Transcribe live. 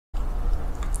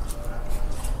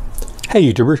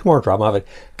Hey YouTubers, more Robb of it.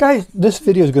 Guys, this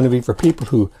video is going to be for people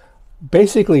who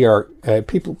basically are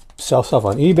people sell stuff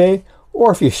on eBay,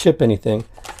 or if you ship anything.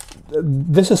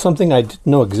 This is something I didn't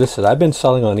know existed. I've been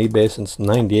selling on eBay since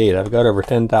 '98. I've got over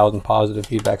 10,000 positive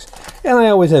feedbacks, and I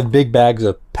always have big bags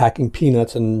of packing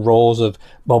peanuts and rolls of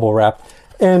bubble wrap.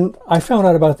 And I found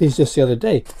out about these just the other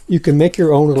day. You can make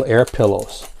your own little air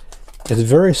pillows. It's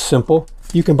very simple.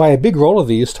 You can buy a big roll of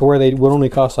these to where they would only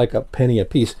cost like a penny a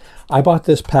piece. I bought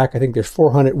this pack, I think there's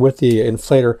 400 with the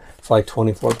inflator for like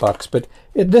 24 bucks. But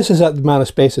this is the amount of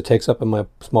space it takes up in my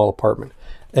small apartment.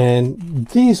 And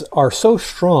these are so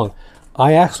strong.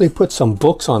 I actually put some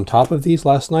books on top of these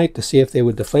last night to see if they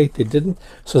would deflate. They didn't.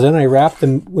 So then I wrapped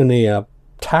them in a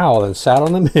towel and sat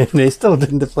on them, and they still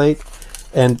didn't deflate.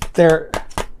 And they're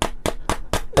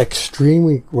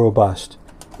extremely robust.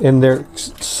 And they're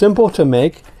simple to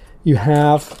make. You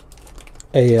have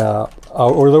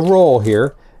or the roll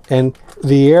here, and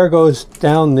the air goes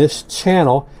down this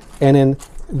channel, and then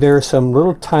there are some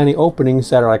little tiny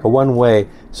openings that are like a one-way,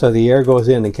 so the air goes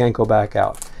in and can't go back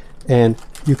out. And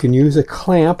you can use a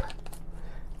clamp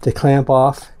to clamp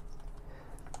off.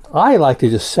 I like to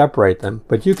just separate them,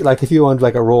 but you could, like if you wanted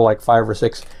like a roll like 5 or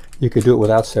 6, you could do it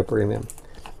without separating them.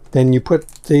 Then you put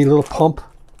the little pump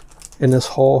in this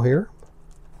hole here.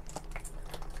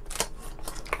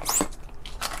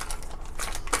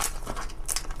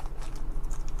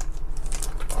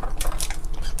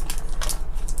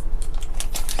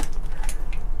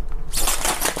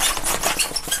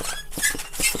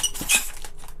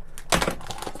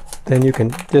 Then you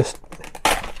can just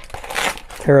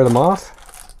tear them off,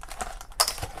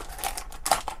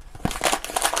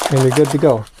 and you're good to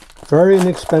go. Very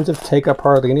inexpensive, take up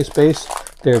hardly any space.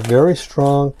 They're very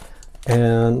strong,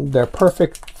 and they're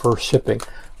perfect for shipping.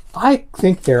 I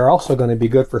think they're also going to be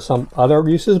good for some other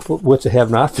uses, which I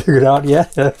have not figured out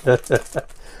yet.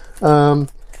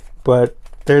 But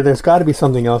there's got to be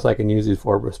something else I can use these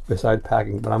for besides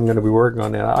packing, but I'm going to be working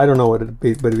on that. I don't know what it'd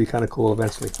be, but it'd be kind of cool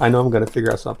eventually. I know I'm going to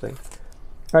figure out something.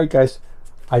 All right, guys,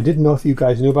 I didn't know if you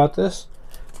guys knew about this,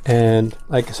 and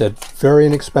like I said, very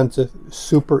inexpensive,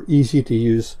 super easy to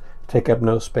use, take up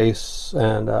no space,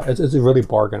 and it's a really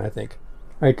bargain, I think.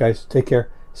 All right, guys, take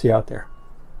care. See you out there.